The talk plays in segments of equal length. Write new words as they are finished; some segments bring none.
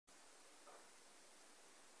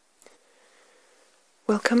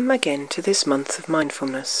Welcome again to this month of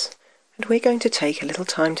mindfulness, and we're going to take a little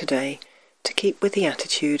time today to keep with the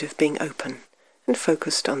attitude of being open and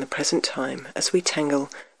focused on the present time as we tangle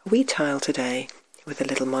a wee tile today with a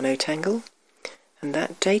little mono-tangle, and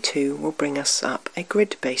that day 2 will bring us up a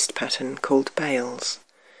grid-based pattern called Bales.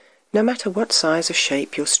 No matter what size or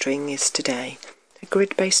shape your string is today, a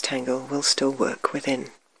grid-based tangle will still work within.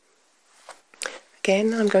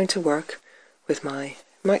 Again, I'm going to work with my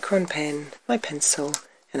micron pen, my pencil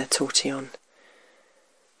and a tortillon.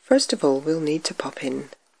 First of all, we'll need to pop in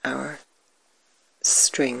our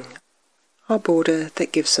string, our border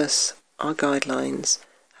that gives us our guidelines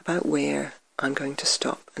about where I'm going to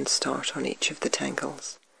stop and start on each of the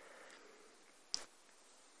tangles.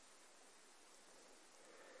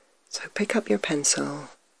 So pick up your pencil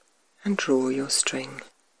and draw your string.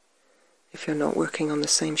 If you're not working on the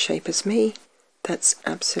same shape as me, that's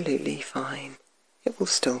absolutely fine. It will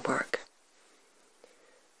still work.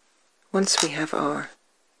 Once we have our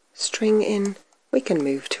string in, we can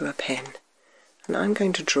move to a pen, and I'm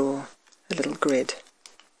going to draw a little grid.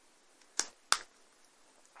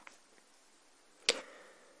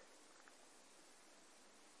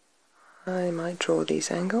 I might draw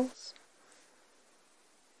these angles.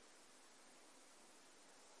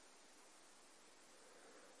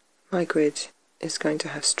 My grid is going to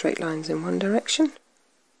have straight lines in one direction,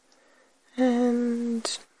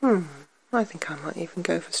 and I think I might even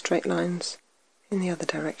go for straight lines in the other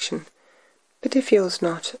direction. But if yours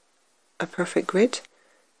not a perfect grid,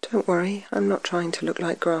 don't worry, I'm not trying to look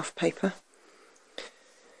like graph paper.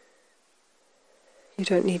 You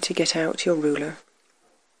don't need to get out your ruler.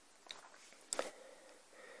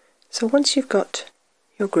 So once you've got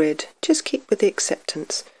your grid, just keep with the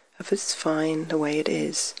acceptance of it's fine the way it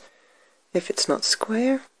is. If it's not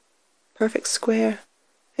square, perfect square,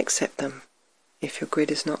 accept them. If your grid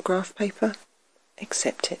is not graph paper,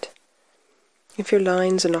 accept it. If your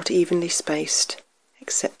lines are not evenly spaced,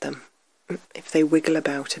 accept them. If they wiggle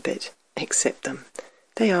about a bit, accept them.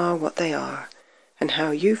 They are what they are, and how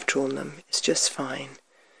you've drawn them is just fine.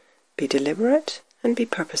 Be deliberate and be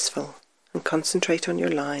purposeful, and concentrate on your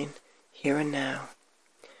line here and now.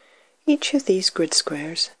 Each of these grid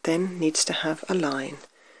squares then needs to have a line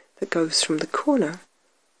that goes from the corner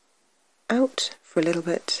out for a little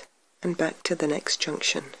bit and back to the next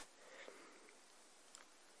junction.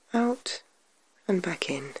 Out and back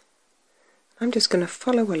in. I'm just going to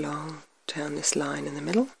follow along down this line in the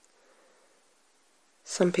middle.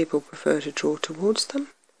 Some people prefer to draw towards them.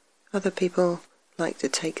 Other people like to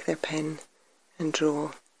take their pen and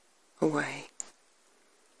draw away.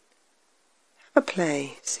 Have a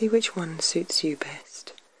play, see which one suits you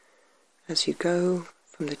best as you go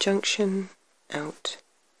from the junction out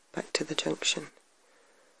back to the junction.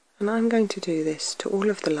 And I'm going to do this to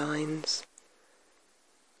all of the lines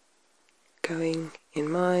going in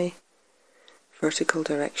my vertical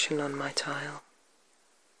direction on my tile.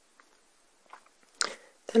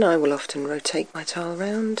 Then I will often rotate my tile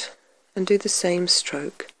round and do the same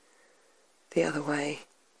stroke the other way.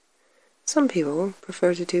 Some people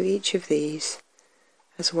prefer to do each of these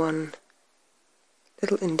as one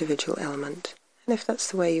little individual element, and if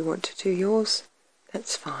that's the way you want to do yours,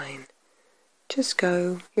 that's fine. Just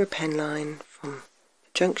go your pen line from the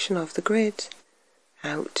junction of the grid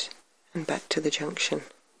out and back to the junction.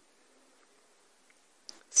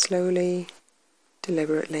 Slowly,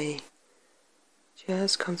 deliberately,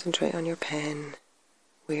 just concentrate on your pen,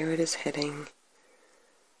 where it is heading,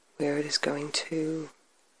 where it is going to.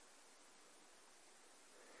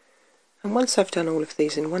 And once I've done all of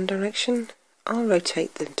these in one direction, I'll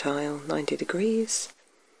rotate the tile 90 degrees,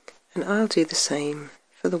 and I'll do the same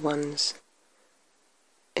for the ones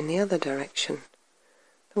in the other direction,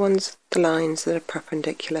 the lines that are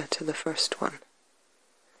perpendicular to the first one.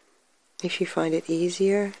 If you find it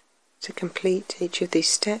easier to complete each of these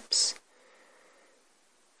steps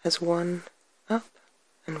as one up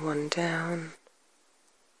and one down,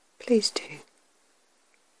 please do.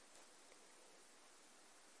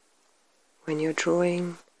 When you're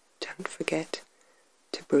drawing, don't forget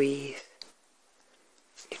to breathe.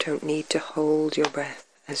 You don't need to hold your breath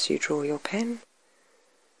as you draw your pen.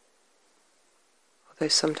 Although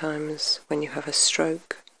sometimes when you have a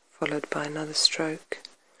stroke followed by another stroke,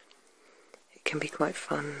 it can be quite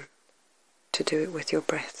fun to do it with your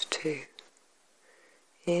breath too.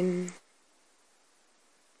 In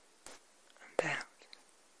and out.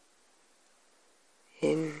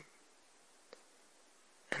 In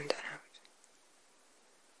and out.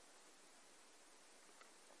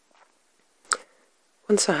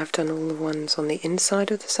 Once I have done all the ones on the inside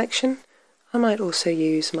of the section, I might also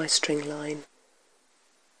use my string line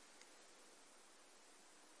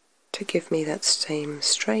to give me that same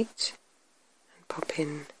straight and pop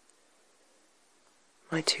in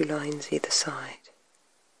my 2 lines either side.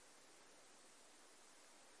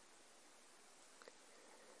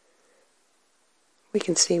 We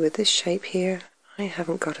can see with this shape here, I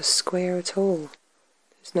haven't got a square at all.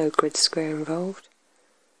 There's no grid square involved.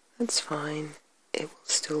 That's fine, it will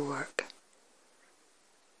still work.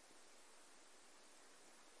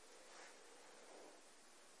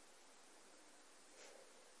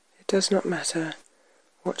 It does not matter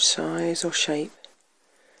what size or shape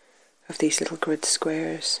of these little grid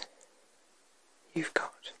squares you've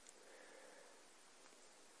got.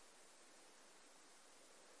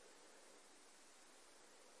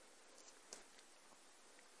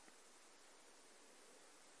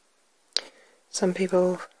 Some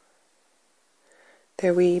people,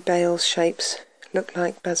 their wee Bales shapes look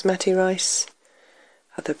like basmati rice.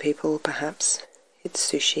 Other people, perhaps, it's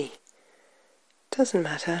sushi. Doesn't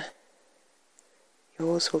matter.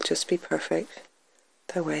 Yours will just be perfect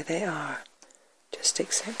the way they are. Just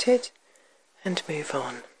accept it and move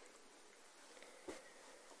on.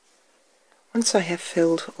 Once I have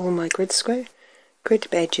filled all my grid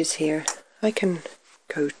edges here, I can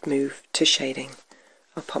move to shading.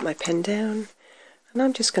 I'll pop my pen down and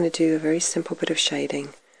I'm just going to do a very simple bit of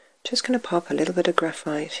shading. Just going to pop a little bit of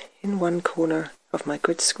graphite in one corner of my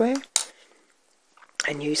grid square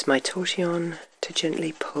and use my tortillon to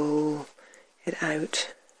gently pull it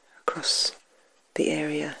out across the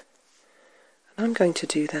area. And I'm going to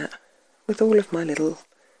do that with all of my little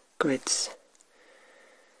grids.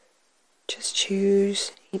 Just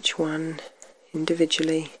choose each one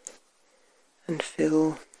individually and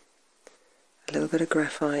fill a little bit of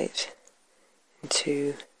graphite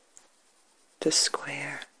into the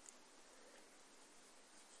square.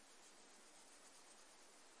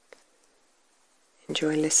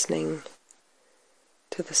 Enjoy listening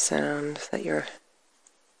to the sound that your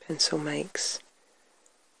pencil makes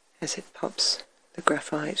as it pops the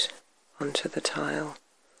graphite onto the tile.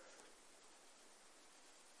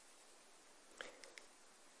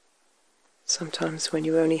 Sometimes when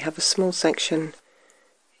you only have a small section,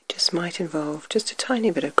 it just might involve just a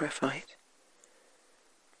tiny bit of graphite.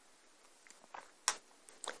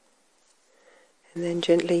 And then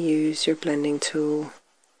gently use your blending tool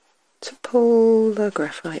to pull the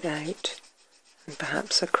graphite out and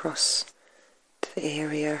perhaps across to the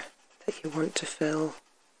area that you want to fill.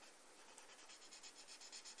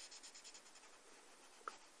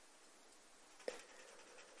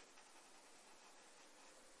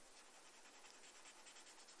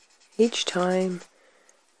 Each time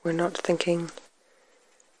we're not thinking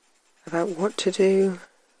about what to do,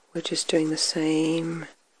 we're just doing the same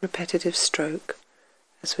repetitive stroke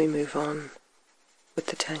as we move on with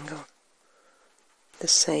the tangle. The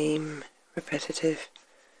same repetitive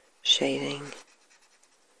shading.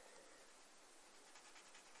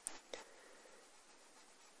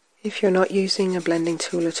 If you're not using a blending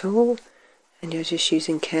tool at all and you're just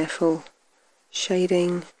using careful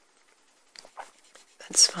shading,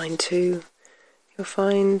 that's fine too. You'll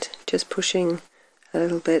find just pushing a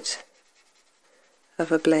little bit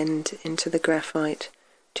of a blend into the graphite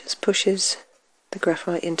just pushes the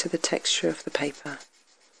graphite into the texture of the paper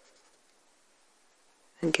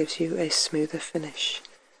and gives you a smoother finish.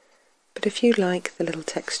 But if you like the little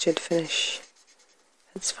textured finish,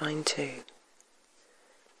 that's fine too.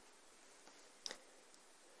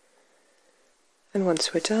 And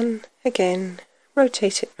once we're done, again,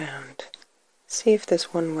 rotate it round. See if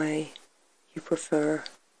there's one way you prefer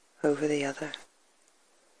over the other.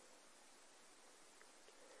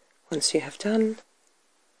 Once you have done,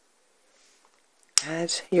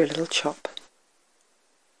 add your little chop.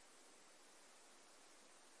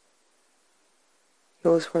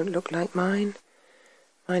 Yours won't look like mine.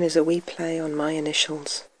 Mine is a wee play on my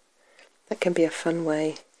initials. That can be a fun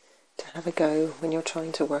way to have a go when you're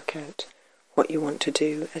trying to work out what you want to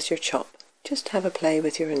do as your chop. Just have a play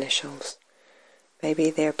with your initials.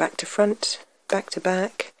 Maybe they're back to front, back to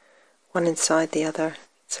back, one inside the other.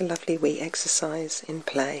 It's a lovely wee exercise in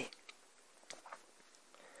play.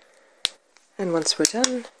 And once we're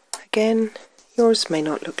done, again, yours may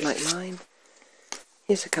not look like mine.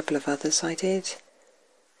 Here's a couple of others I did.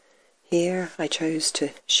 Here I chose to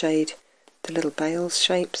shade the little Bales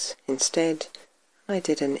shapes. Instead, I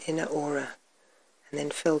did an inner aura and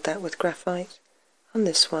then filled that with graphite. On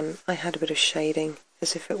this one, I had a bit of shading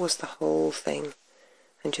as if it was the whole thing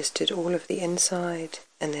and just did all of the inside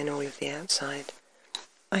and then all of the outside.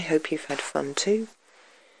 I hope you've had fun too.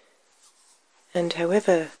 And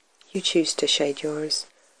however you choose to shade yours,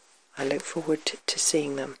 I look forward to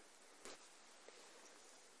seeing them.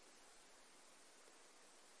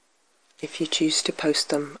 if you choose to post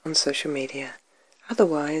them on social media.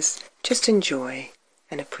 Otherwise, just enjoy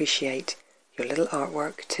and appreciate your little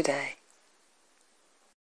artwork today.